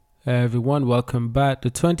Hey everyone, welcome back.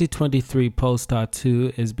 The 2023 Polestar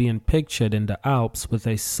 2 is being pictured in the Alps with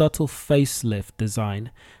a subtle facelift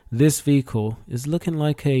design. This vehicle is looking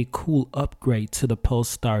like a cool upgrade to the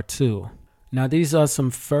Polestar 2. Now these are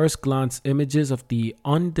some first glance images of the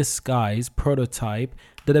undisguised prototype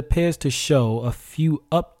that appears to show a few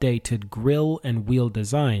updated grille and wheel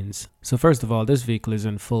designs. So first of all, this vehicle is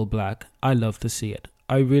in full black. I love to see it.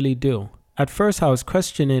 I really do. At first, I was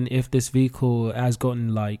questioning if this vehicle has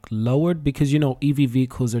gotten lowered because, EV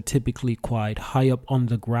vehicles are typically quite high up on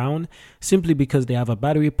the ground simply because they have a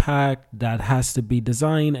battery pack that has to be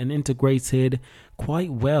designed and integrated quite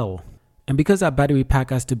well. And because that battery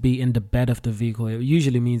pack has to be in the bed of the vehicle, it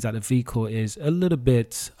usually means that the vehicle is a little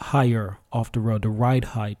bit higher off the road. The ride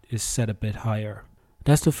height is set a bit higher.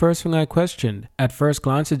 That's the first thing I questioned. At first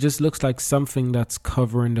glance, it just looks like something that's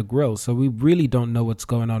covering the grille. So we really don't know what's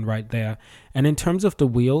going on right there. And in terms of the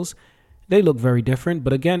wheels, they look very different.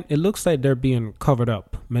 But again, it looks like they're being covered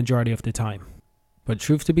up majority of the time. But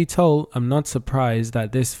truth to be told, I'm not surprised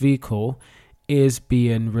that this vehicle is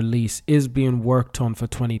being released, is being worked on for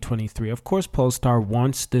 2023. Of course, Polestar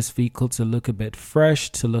wants this vehicle to look a bit fresh,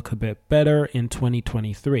 to look a bit better in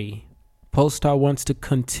 2023. Polestar wants to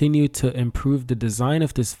continue to improve the design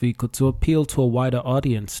of this vehicle to appeal to a wider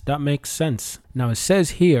audience. That makes sense. Now it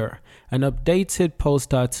says here, an updated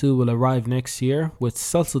Polestar 2 will arrive next year with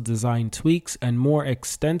subtle design tweaks and more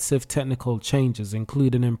extensive technical changes,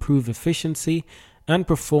 including improved efficiency and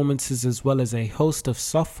performances as well as a host of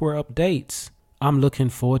software updates. I'm looking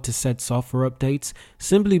forward to said software updates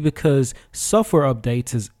simply because software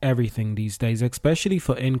updates is everything these days, especially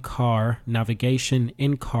for in-car navigation,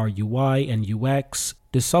 in-car UI and UX.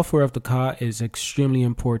 The software of the car is extremely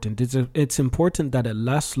important. It's important that it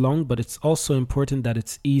lasts long, but it's also important that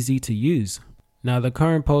it's easy to use. Now, the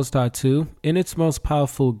current Polestar 2, in its most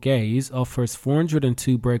powerful gaze, offers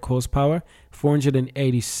 402 brake horsepower,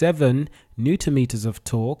 487 Nm of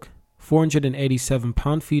torque, 487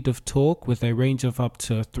 pound-feet of torque with a range of up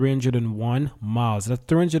to 301 miles. That's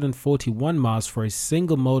 341 miles for a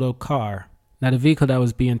single motor car. Now, the vehicle that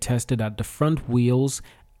was being tested at the front wheels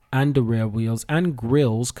and the rear wheels and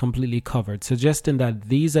grills completely covered, suggesting that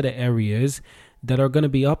these are the areas that are going to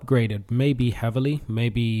be upgraded, maybe heavily,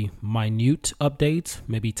 maybe minute updates,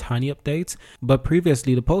 maybe tiny updates. But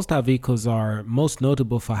previously, the Polestar vehicles are most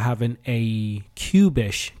notable for having a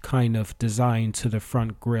cubish kind of design to the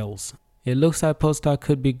front grills. It looks like Polestar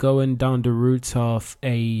could be going down the route of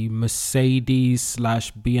a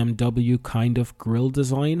Mercedes/BMW kind of grille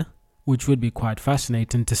design, which would be quite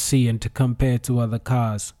fascinating to see and to compare to other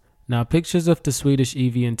cars. Now, pictures of the Swedish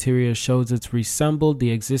EV interior shows it's resembled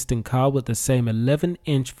the existing car with the same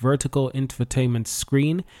 11-inch vertical infotainment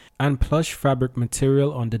screen and plush fabric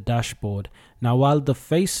material on the dashboard. Now, while the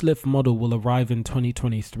facelift model will arrive in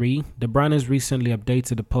 2023, the brand has recently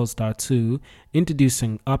updated the Polestar 2,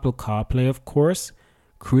 introducing Apple CarPlay, of course,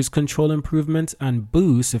 cruise control improvements, and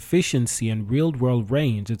boost efficiency and real-world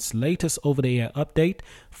range. Its latest over-the-air update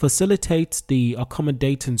facilitates the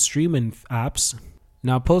accommodating streaming apps.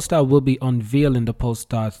 Now, Polestar will be unveiling the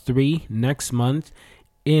Polestar 3 next month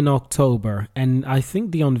in October, and I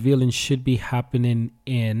think the unveiling should be happening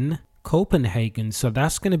in Copenhagen, so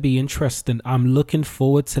that's going to be interesting. I'm looking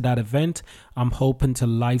forward to that event. I'm hoping to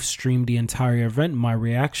live stream the entire event, my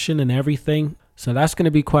reaction and everything, so that's going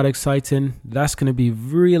to be quite exciting. That's going to be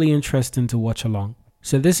really interesting to watch along.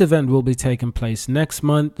 So this event will be taking place next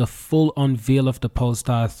month. The full unveil of the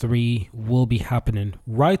Polestar 3 will be happening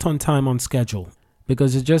right on time, on schedule.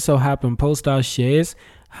 Because it just so happened Polestar shares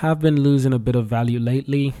have been losing a bit of value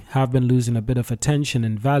lately, have been losing a bit of attention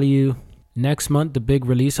and value. Next month, the big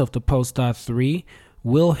release of the Polestar 3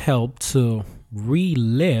 will help to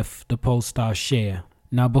relift the Polestar share.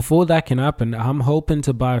 Now, before that can happen, I'm hoping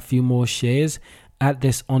to buy a few more shares at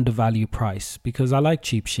this undervalued price because I like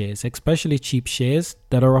cheap shares, especially cheap shares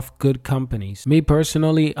that are of good companies. Me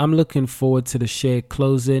personally, I'm looking forward to the share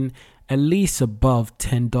closing at least above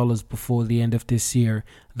 $10 before the end of this year.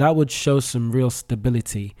 That would show some real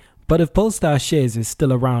stability. But if Polestar shares is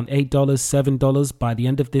still around $8, $7 by the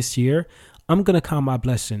end of this year, I'm going to count my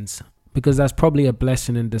blessings because that's probably a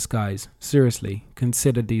blessing in disguise. Seriously,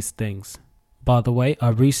 consider these things. By the way, I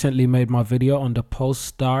recently made my video on the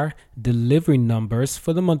Polestar delivery numbers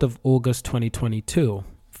for the month of August 2022.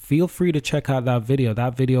 Feel free to check out that video.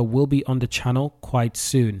 That video will be on the channel quite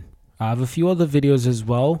soon. I have a few other videos as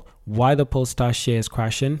well. Why the Polestar share is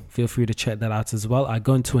crashing. Feel free to check that out as well. I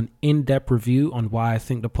go into an in-depth review on why I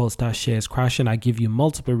think the Polestar share is crashing. I give you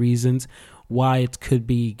multiple reasons why it could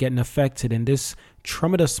be getting affected in this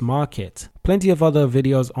tremendous market. Plenty of other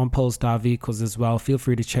videos on Polestar vehicles as well. Feel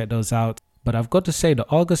free to check those out. But I've got to say the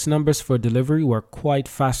August numbers for delivery were quite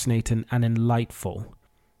fascinating and enlightful.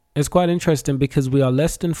 It's quite interesting because we are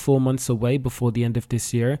less than 4 months away before the end of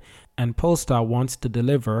this year, and Polestar wants to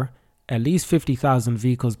deliver at least 50,000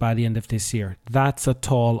 vehicles by the end of this year. That's a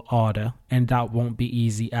tall order, and that won't be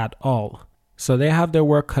easy at all. So they have their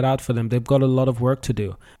work cut out for them. They've got a lot of work to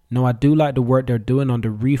do. Now, I do like the work they're doing on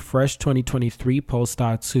the refreshed 2023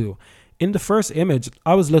 Polestar 2. In the first image,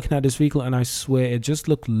 I was looking at this vehicle and I swear it just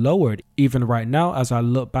looked lowered. Even right now, as I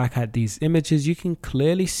look back at these images, you can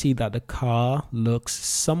clearly see that the car looks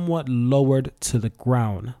somewhat lowered to the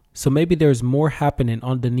ground. So maybe there's more happening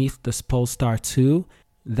underneath this Polestar 2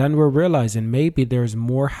 than we're realizing. Maybe there's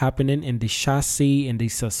more happening in the chassis, in the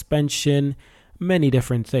suspension, many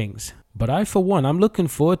different things. But I, for one, I'm looking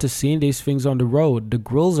forward to seeing these things on the road. The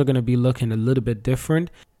grills are going to be looking a little bit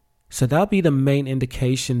different. So that'll be the main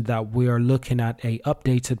indication that we are looking at a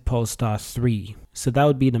updated Polestar 3. So that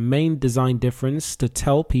would be the main design difference to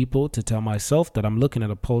tell people, to tell myself that I'm looking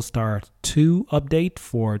at a Polestar 2 update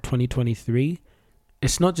for 2023.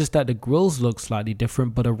 It's not just that the grills look slightly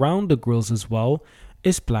different, but around the grills as well,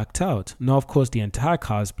 it's blacked out. Now, of course, the entire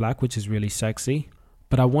car is black, which is really sexy.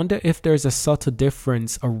 But I wonder if there's a subtle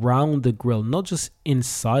difference around the grille, not just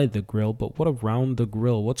inside the grille, but what around the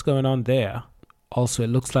grille? What's going on there? Also, it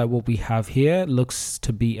looks like what we have here looks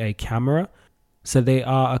to be a camera. So there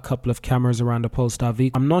are a couple of cameras around the Polestar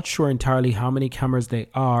vehicle. I'm not sure entirely how many cameras there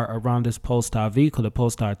are around this Polestar vehicle, the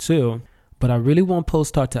Polestar 2, but I really want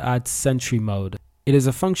Polestar to add Sentry Mode. It is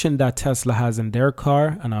a function that Tesla has in their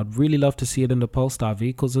car, and I'd really love to see it in the Polestar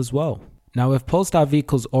vehicles as well. Now, if Polestar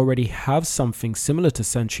vehicles already have something similar to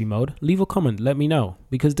Sentry Mode, leave a comment, let me know.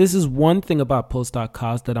 Because this is one thing about Polestar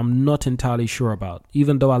cars that I'm not entirely sure about,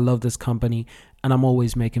 even though I love this company and I'm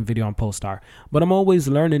always making video on Polestar. But I'm always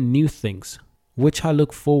learning new things, which I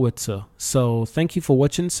look forward to. So thank you for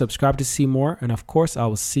watching, subscribe to see more, and of course I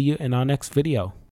will see you in our next video.